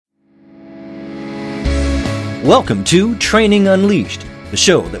Welcome to Training Unleashed, the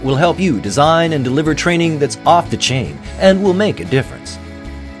show that will help you design and deliver training that's off the chain and will make a difference.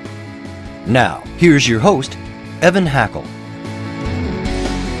 Now, here's your host, Evan Hackle.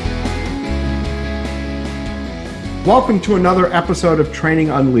 Welcome to another episode of Training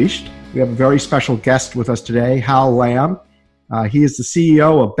Unleashed. We have a very special guest with us today, Hal Lamb. He is the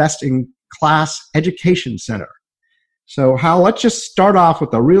CEO of Best in Class Education Center. So, Hal, let's just start off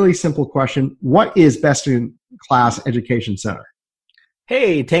with a really simple question. What is Best in Class Education Center?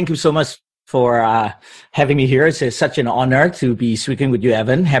 Hey, thank you so much for having me here. It's such an honor to be speaking with you,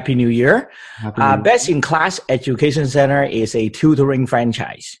 Evan. Happy New Year. Best in Class Education Center is a tutoring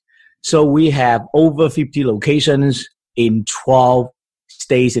franchise. So we have over 50 locations in 12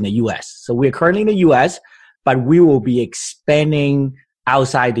 states in the U.S. So we're currently in the U.S., but we will be expanding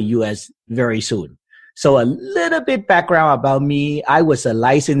outside the U.S. very soon. So a little bit background about me. I was a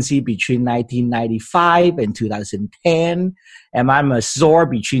licensee between 1995 and 2010, and I'm a SOAR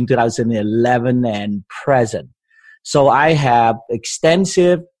between 2011 and present. So I have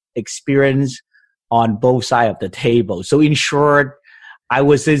extensive experience on both sides of the table. So in short, I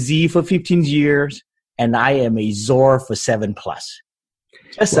was a Z for 15 years, and I am a ZOR for 7+.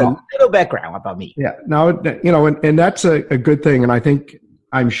 Just a little background about me. Yeah. Now, and that's a good thing, and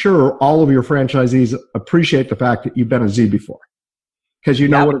I'm sure all of your franchisees appreciate the fact that you've been a Z before, because you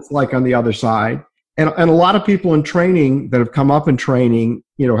know what it's like on the other side. And a lot of people in training that have come up in training,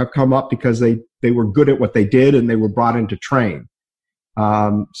 have come up because they were good at what they did and they were brought in to train.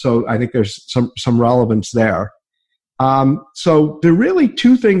 So I think there's some relevance there. So there are really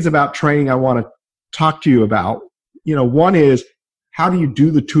two things about training I want to talk to you about. One is, how do you do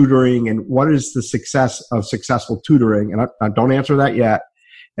the tutoring and what is the success of successful tutoring? And I don't answer that yet.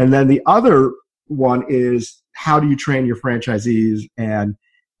 And then the other one is, how do you train your franchisees and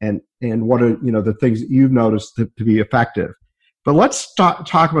what are, the things that you've noticed to be effective? But let's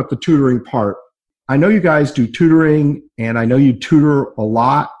talk about the tutoring part. I know you guys do tutoring, and I know you tutor a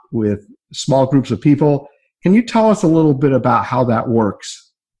lot with small groups of people. Can you tell us a little bit about how that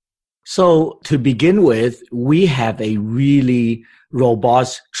works? So to begin with, we have a really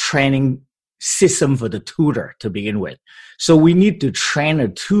robust training system for the tutor to begin with. So we need to train a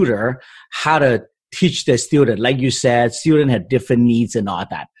tutor how to teach the student. Like you said, students have different needs and all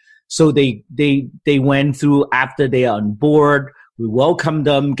that. So they went through, after they are on board, we welcome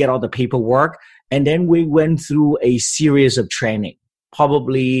them, get all the paperwork, and then we went through a series of training,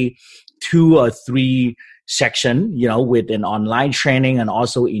 probably 2 or 3 section, with an online training and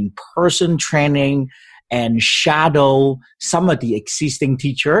also in-person training, and shadow some of the existing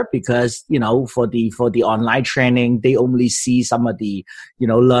teacher, because, for the online training, they only see some of the,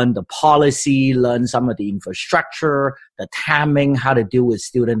 learn the policy, learn some of the infrastructure, the timing, how to deal with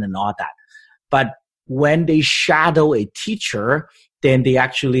student and all that. But when they shadow a teacher, then they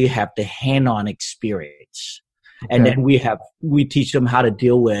actually have the hand-on experience. Okay. And then we teach them how to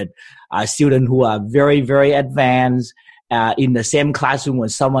deal with students who are very, very advanced in the same classroom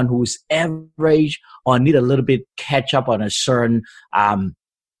with someone who's average or need a little bit catch up on a certain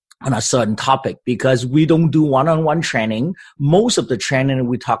topic, because we don't do one-on-one training. Most of the training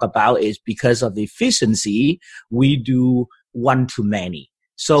we talk about is because of the efficiency. We do one-to-many.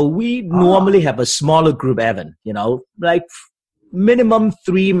 So we normally have a smaller group, Evan, like minimum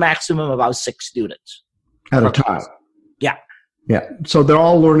 3, maximum about 6 students. At a time. Yeah. Yeah. So they're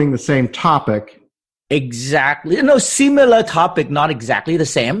all learning the same topic. Exactly. Similar topic, not exactly the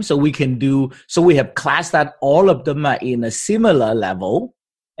same. So we have class that all of them are in a similar level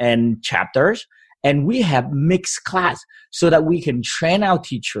and chapters. And we have mixed class so that we can train our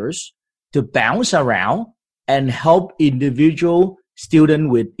teachers to bounce around and help individual student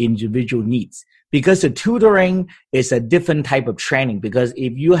with individual needs. Because the tutoring is a different type of training. Because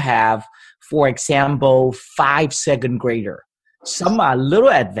if you have, for example, 5 second grader, some are a little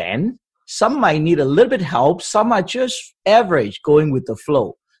advanced, some might need a little bit help, some are just average, going with the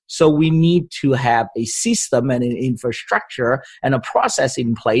flow. So we need to have a system and an infrastructure and a process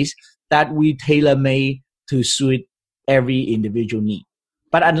in place that we tailor-made to suit every individual need.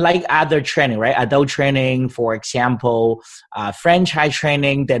 But unlike other training, right? Adult training, for example, franchise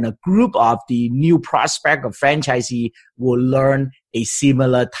training, then a group of the new prospect of franchisee will learn a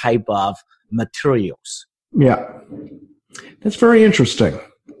similar type of materials. Yeah. That's very interesting.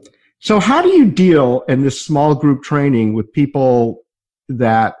 So how do you deal in this small group training with people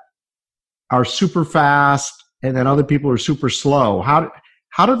that are super fast and then other people are super slow?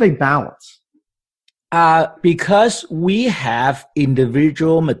 How do they balance? Because we have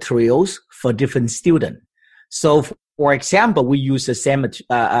individual materials for different students. So for example, we use the same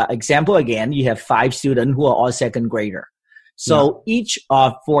example again. You have 5 students who are all second grader. So each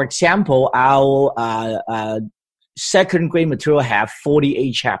of, for example, our second grade material have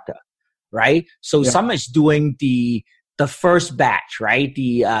 48 chapter, right? So some is doing the first batch, right?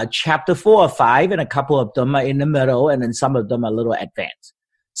 The chapter 4 or 5, and a couple of them are in the middle, and then some of them are a little advanced.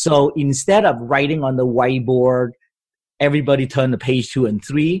 So instead of writing on the whiteboard, everybody turn to page 2 and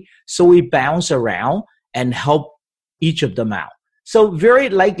 3. So we bounce around and help each of them out. So very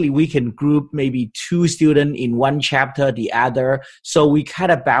likely we can group maybe 2 students in one chapter, the other. So we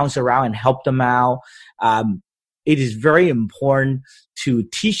kind of bounce around and help them out. It is very important to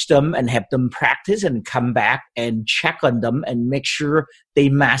teach them and have them practice and come back and check on them and make sure they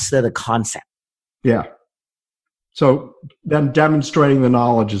master the concept. Yeah. So then demonstrating the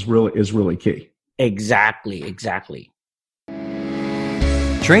knowledge is really key. Exactly.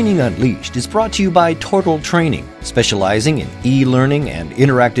 Training Unleashed is brought to you by Tortal Training, specializing in e-learning and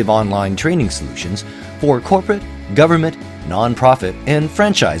interactive online training solutions for corporate, government, nonprofit, and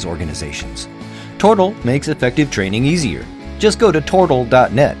franchise organizations. Tortal makes effective training easier. Just go to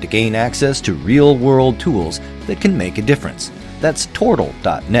tortal.net to gain access to real-world tools that can make a difference. That's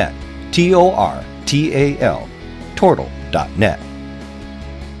tortal.net, Tortal, tortal.net.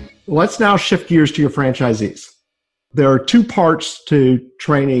 Let's now shift gears to your franchisees. There are 2 parts to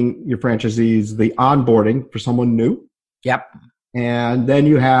training your franchisees, the onboarding for someone new. Yep. And then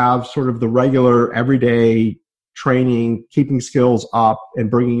you have sort of the regular everyday training, keeping skills up and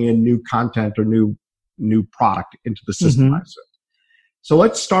bringing in new content or new product into the system. Mm-hmm. So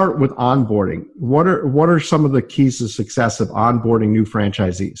let's start with onboarding. What are some of the keys to success of onboarding new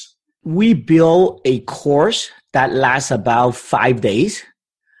franchisees? We build a course that lasts about 5 days.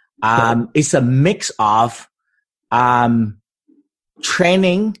 It's a mix of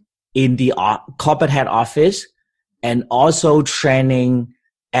training in the corporate head office and also training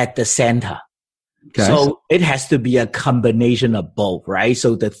at the center. Okay. So it has to be a combination of both, right?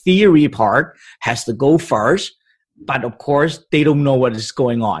 So the theory part has to go first, but of course they don't know what is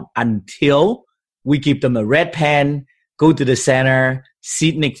going on until we give them a red pen, go to the center,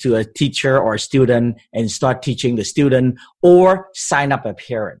 sit next to a teacher or a student and start teaching the student or sign up a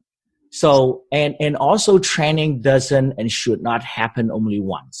parent. So, and also training doesn't and should not happen only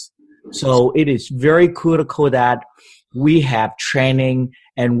once. So it is very critical that we have training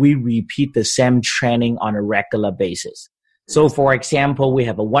and we repeat the same training on a regular basis. So for example, we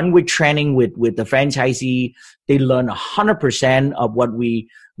have a 1-week training with the franchisee. They learn 100% of what we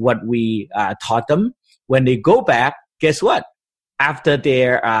taught them. When they go back, guess what? After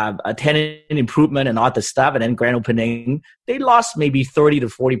their attendance improvement and all the stuff and then grand opening, they lost maybe 30 to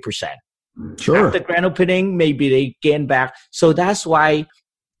 40%. Sure. After grand opening, maybe they gain back. So that's why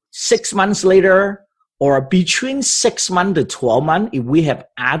 6 months later or between 6 months to 12 months, if we have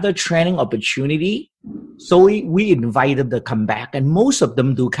other training opportunity, so we invite them to come back. And most of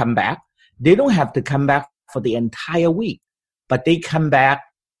them do come back. They don't have to come back for the entire week, but they come back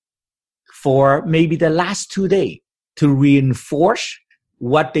for maybe the last 2 days to reinforce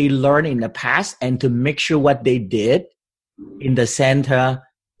what they learned in the past and to make sure what they did in the center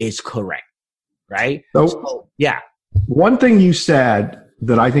is correct, right? So yeah. One thing you said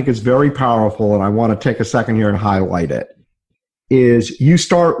that I think is very powerful, and I want to take a second here and highlight it, is you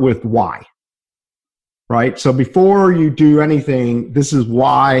start with why, right? So before you do anything, this is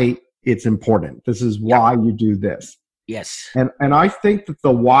why it's important. This is why you do this. Yes. And I think that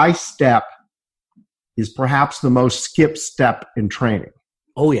the why step is perhaps the most skipped step in training.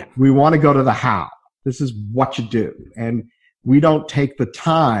 Oh, yeah. We want to go to the how. This is what you do. And we don't take the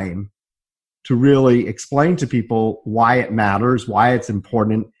time to really explain to people why it matters, why it's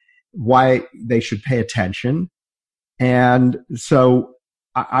important, why they should pay attention. And so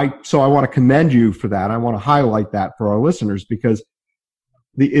I want to commend you for that. I want to highlight that for our listeners because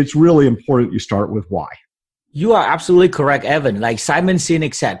it's really important you start with why. You are absolutely correct, Evan. Like Simon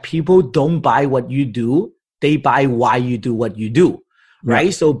Sinek said, people don't buy what you do. They buy why you do what you do, right?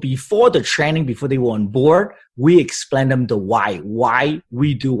 Yeah. So before the training, before they were on board, we explain them the why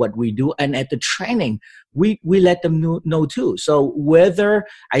we do what we do. And at the training, we let them know too. So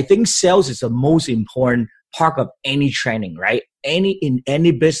I think sales is the most important part of any training, right? In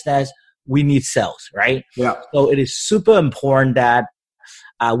any business, we need sales, right? Yeah. So it is super important that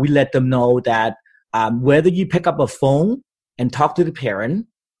we let them know that whether you pick up a phone and talk to the parent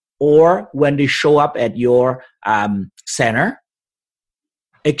or when they show up at your center,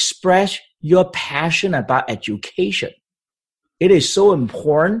 express your passion about education. It is so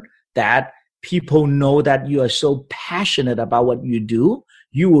important that people know that you are so passionate about what you do.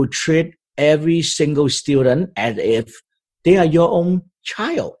 You will treat every single student as if they are your own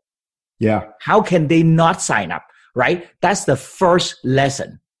child. Yeah. How can they not sign up, right? That's the first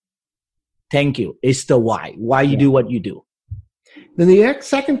lesson. Thank you. It's the why you do what you do. Then the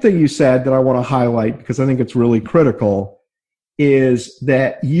second thing you said that I want to highlight, because I think it's really critical, is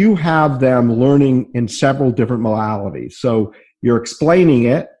that you have them learning in several different modalities. So you're explaining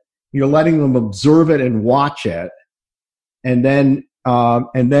it, you're letting them observe it and watch it, and then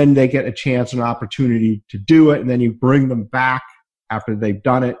they get a chance and opportunity to do it, and then you bring them back after they've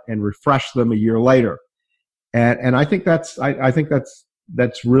done it and refresh them a year later. And I think that's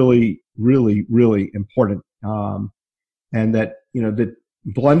really, really, really important. And that, that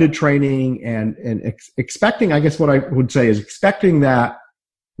blended training and expecting, I guess what I would say is expecting that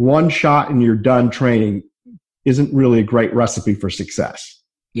one shot and you're done training isn't really a great recipe for success.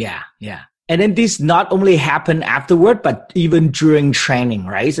 Yeah. And then this not only happen afterward, but even during training,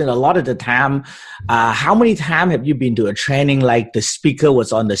 right? And a lot of the time, how many times have you been to a training like the speaker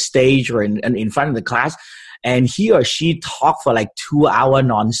was on the stage or in front of the class and he or she talked for like 2 hours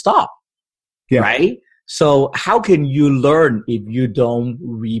nonstop, right? So how can you learn if you don't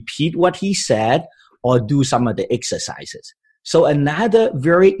repeat what he said or do some of the exercises? So another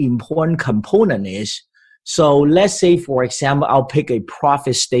very important component is, so let's say, for example, I'll pick a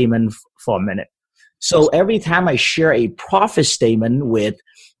profit statement for a minute. So every time I share a profit statement with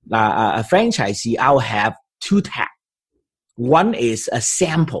a franchisee, I'll have 2 tabs. One is a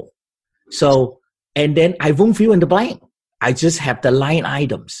sample. So, and then I won't fill in the blank. I just have the line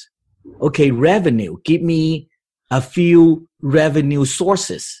items. Okay, revenue. Give me a few revenue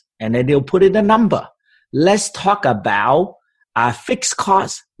sources. And then they'll put in a number. Let's talk about fixed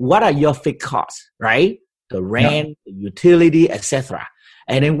costs. What are your fixed costs, right? The rent, the utility, etc.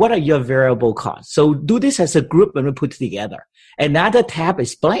 And then what are your variable costs? So do this as a group and we put it together. Another tab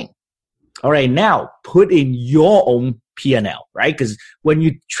is blank. All right, now put in your own P&L, right? Because when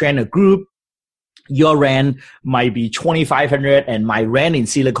you train a group, your rent might be $2,500 and my rent in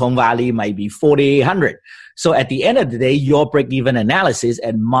Silicon Valley might be $4,800. So at the end of the day, your break-even analysis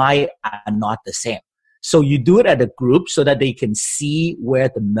and mine are not the same. So you do it at a group so that they can see where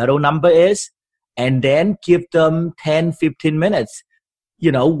the middle number is and then give them 10, 15 minutes,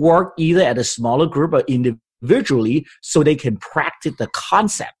 work either at a smaller group or individually so they can practice the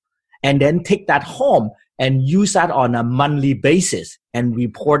concept and then take that home and use that on a monthly basis and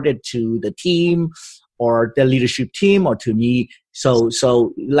report it to the team or the leadership team or to me. So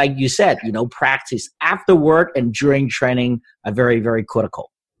like you said, practice afterward and during training are very, very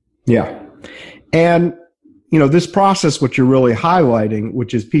critical. Yeah. And, this process, what you're really highlighting,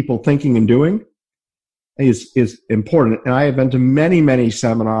 which is people thinking and doing, is important. And I have been to many, many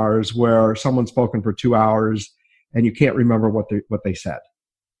seminars where someone's spoken for 2 hours and you can't remember what they said.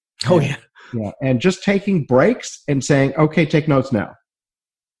 Oh, yeah. Yeah. And just taking breaks and saying, okay, take notes now.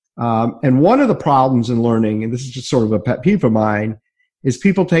 And one of the problems in learning, and this is just sort of a pet peeve of mine, is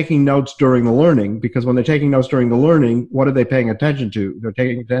people taking notes during the learning, because when they're taking notes during the learning, what are they paying attention to? They're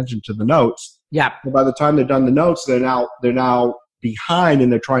taking attention to the notes. Yeah. And by the time they're done the notes, they're now behind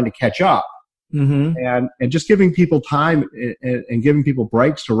and they're trying to catch up. Mm-hmm. And just giving people time and giving people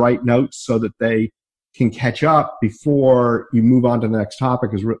breaks to write notes so that they can catch up before you move on to the next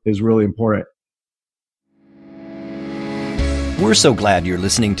topic is really important. We're so glad you're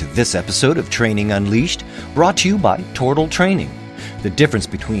listening to this episode of Training Unleashed, brought to you by Tortal Training. The difference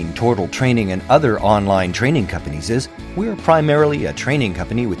between Tortal Training and other online training companies is we're primarily a training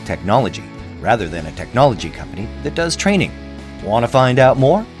company with technology, rather than a technology company that does training. Want to find out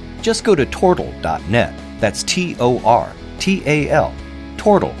more? Just go to tortal.net. That's TORTAL,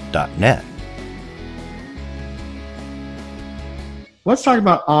 tortal.net. Let's talk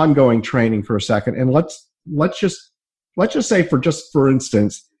about ongoing training for a second, and let's just say for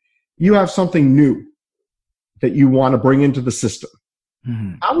instance, you have something new that you want to bring into the system.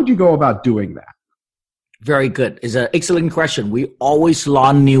 Mm-hmm. How would you go about doing that? Very good. It's an excellent question. We always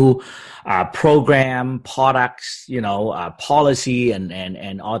launch new program, products, policy,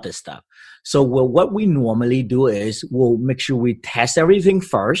 and all this stuff. So what we normally do is we'll make sure we test everything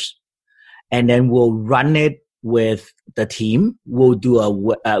first, and then we'll run it with the team. We'll do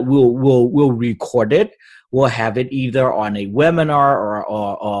we'll record it. We'll have it either on a webinar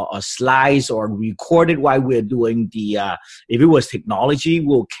or a slides, or record it while we're doing if it was technology,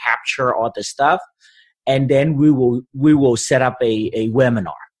 we'll capture all the stuff. And then we will set up a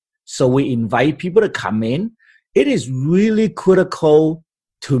webinar. So we invite people to come in. It is really critical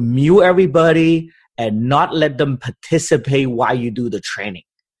to mute everybody and not let them participate while you do the training.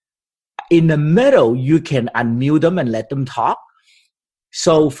 In the middle, you can unmute them and let them talk.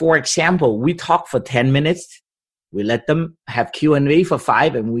 So for example, we talk for 10 minutes. We let them have Q&A for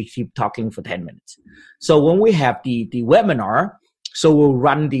 5 and we keep talking for 10 minutes. So when we have the webinar, so we'll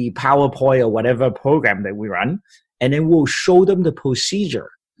run the PowerPoint or whatever program that we run, and then we'll show them the procedure.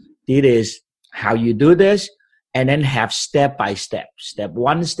 It is how you do this, and then have step by step. Step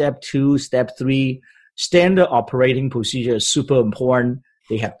 1, step 2, step 3. Standard operating procedure is super important.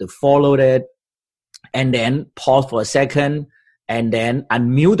 They have to follow that. And then pause for a second, and then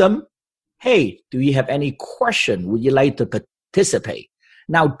unmute them. Hey, do you have any question? Would you like to participate?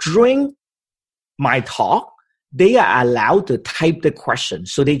 Now, during my talk, they are allowed to type the question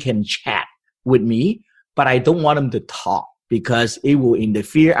so they can chat with me, but I don't want them to talk because it will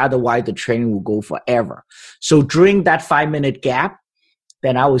interfere. Otherwise, the training will go forever. So during that 5-minute gap,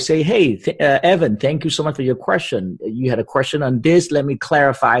 then I will say, hey, Evan, thank you so much for your question. You had a question on this. Let me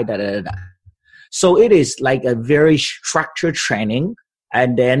clarify that. So it is like a very structured training.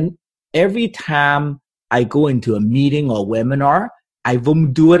 And then every time I go into a meeting or webinar, I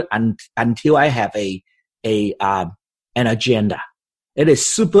won't do it until I have an agenda. It is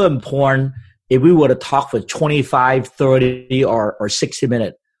super important. If we were to talk for 25, 30, or 60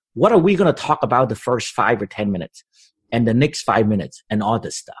 minutes, what are we going to talk about the first 5 or 10 minutes and the next 5 minutes and all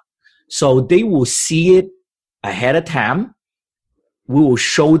this stuff? So they will see it ahead of time. We will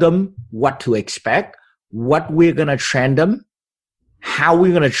show them what to expect, what we're going to train them, how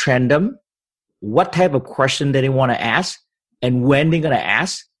we're going to train them, what type of question that they want to ask, and when they're going to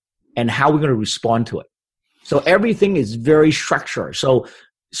ask, and how we're going to respond to it. So everything is very structured. So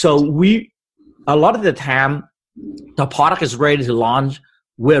we, a lot of the time, the product is ready to launch.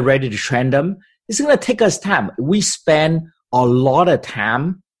 We're ready to train them. It's going to take us time. We spend a lot of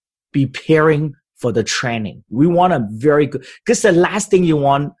time preparing for the training. We want a very good, because the last thing you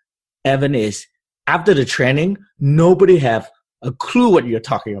want, Evan, is after the training, nobody have a clue what you're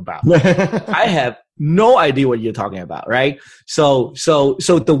talking about. I have no idea what you're talking about, right? So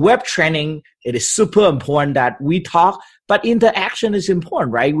the web training, it is super important that we talk, but interaction is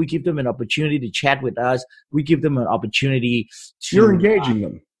important, right? We give them an opportunity to chat with us. We give them an opportunity to... You're engaging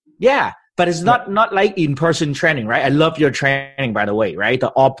them. Yeah. But it's not like in-person training, right? I love your training, by the way, right? The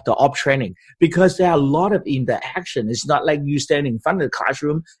op training, because there are a lot of interaction. It's not like you stand in front of the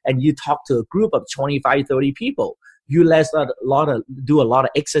classroom and you talk to a group of 25, 30 people. You do a lot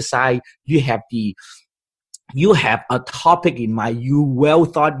of exercise. You have a topic in mind. You well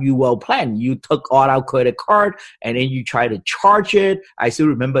thought, you well planned. You took all our credit card and then you try to charge it. I still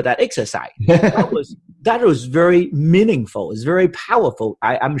remember that exercise. That was very meaningful. It's very powerful.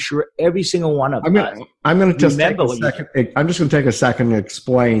 I'm sure every single one of us. I'm going to just take a second. I'm just going to take a second to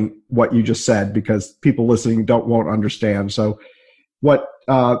explain what you just said because people listening won't understand. So, what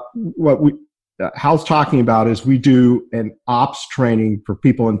Hal's talking about is we do an ops training for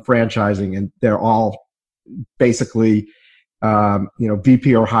people in franchising, and they're all basically,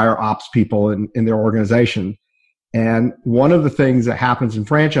 VP or higher ops people in their organization. And one of the things that happens in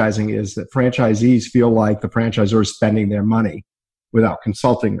franchising is that franchisees feel like the franchisor is spending their money without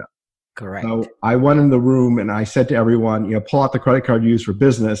consulting them. Correct. So I went in the room and I said to everyone, pull out the credit card you use for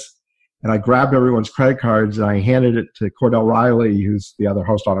business. And I grabbed everyone's credit cards and I handed it to Cordell Riley, who's the other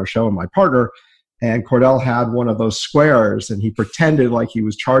host on our show and my partner. And Cordell had one of those squares and he pretended like he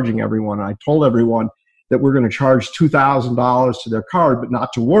was charging everyone. And I told everyone that we're going to charge $2,000 to their card, but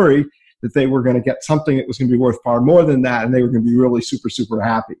not to worry, that they were going to get something that was going to be worth far more than that, and they were going to be really super, super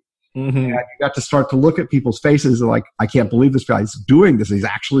happy. Mm-hmm. And you got to start to look at people's faces and like, I can't believe this guy's doing this. He's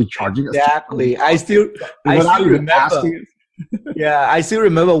actually charging us. Exactly. I still remember. Yeah, I still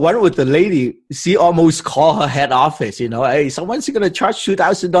remember one with the lady. She almost called her head office. Hey, someone's going to charge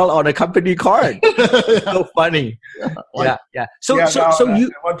 $2,000 on a company card. So funny. Yeah. So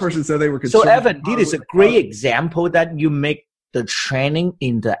one person said they were concerned. So Evan, this is a great example that you make the training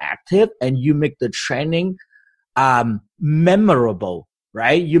interactive and you make the training memorable,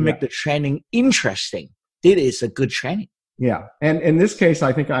 right? You make the training interesting. This is a good training. Yeah. And in this case,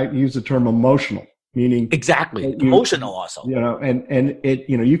 I think I use the term emotional, meaning exactly emotional also. And it,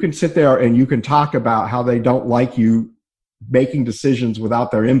 you can sit there and you can talk about how they don't like you making decisions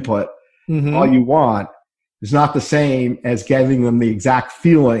without their input. Mm-hmm. All you want is not the same as giving them the exact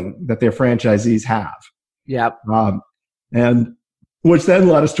feeling that their franchisees have. Yep. And which then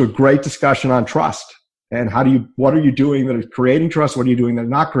led us to a great discussion on trust and what are you doing that is creating trust? What are you doing that is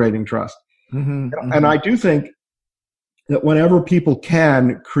not creating trust? Mm-hmm, and I do think that whenever people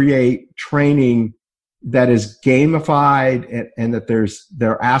can create training that is gamified and that there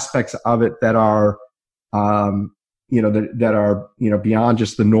are aspects of it that are, that are, beyond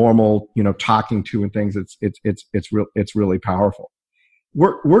just the normal, talking to and things, it's really powerful.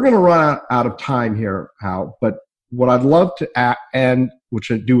 we're going to run out of time here, Hal, but what I'd love to end,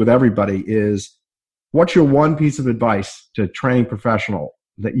 which I do with everybody, is what's your one piece of advice to a training professional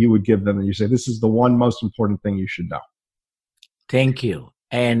that you would give them and you say, this is the one most important thing you should know? Thank you.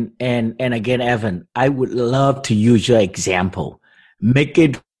 And again, Evan, I would love to use your example. Make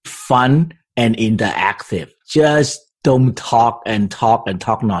it fun and interactive. Just don't talk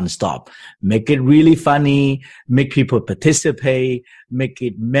nonstop. Make it really funny, make people participate, make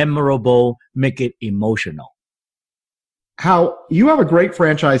it memorable, make it emotional. How you have a great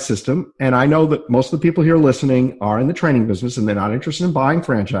franchise system, and I know that most of the people here listening are in the training business and they're not interested in buying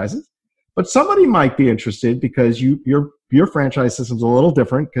franchises, but somebody might be interested because your franchise system is a little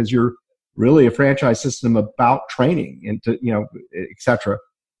different because you're really a franchise system about training and et cetera.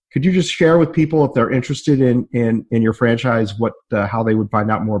 Could you just share with people if they're interested in your franchise how they would find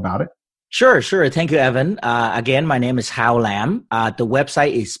out more about it? Sure. Thank you, Evan. Again, my name is Hal Lam. The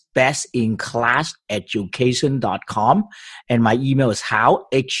website is bestinclasseducation.com, and my email is hao,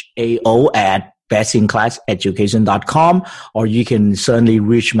 HAO, at bestinclasseducation.com, or you can certainly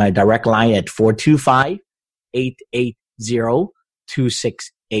reach my direct line at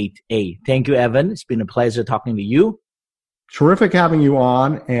 425-880-2688. Thank you, Evan. It's been a pleasure talking to you. Terrific having you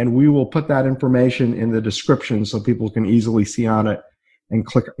on, and we will put that information in the description so people can easily see on it and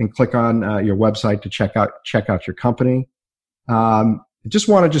click on your website to check out your company. I just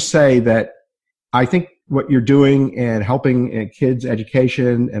want to say that I think what you're doing and helping kids'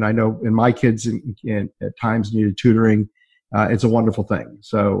 education, and I know in my kids at times needed tutoring, it's a wonderful thing.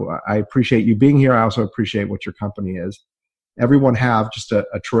 So I appreciate you being here. I also appreciate what your company is. Everyone have just a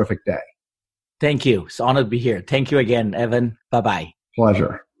terrific day. Thank you. It's an honor to be here. Thank you again, Evan. Bye-bye.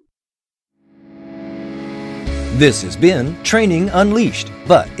 Pleasure. This has been Training Unleashed,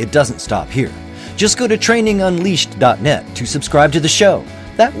 but it doesn't stop here. Just go to trainingunleashed.net to subscribe to the show.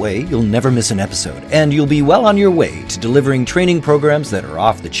 That way, you'll never miss an episode, and you'll be well on your way to delivering training programs that are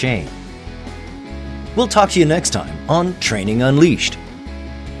off the chain. We'll talk to you next time on Training Unleashed.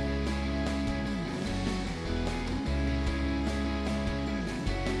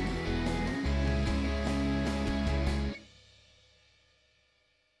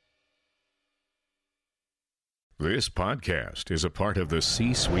 This podcast is a part of the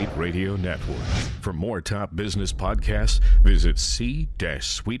C-Suite Radio Network. For more top business podcasts, visit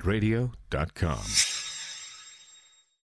c-suiteradio.com.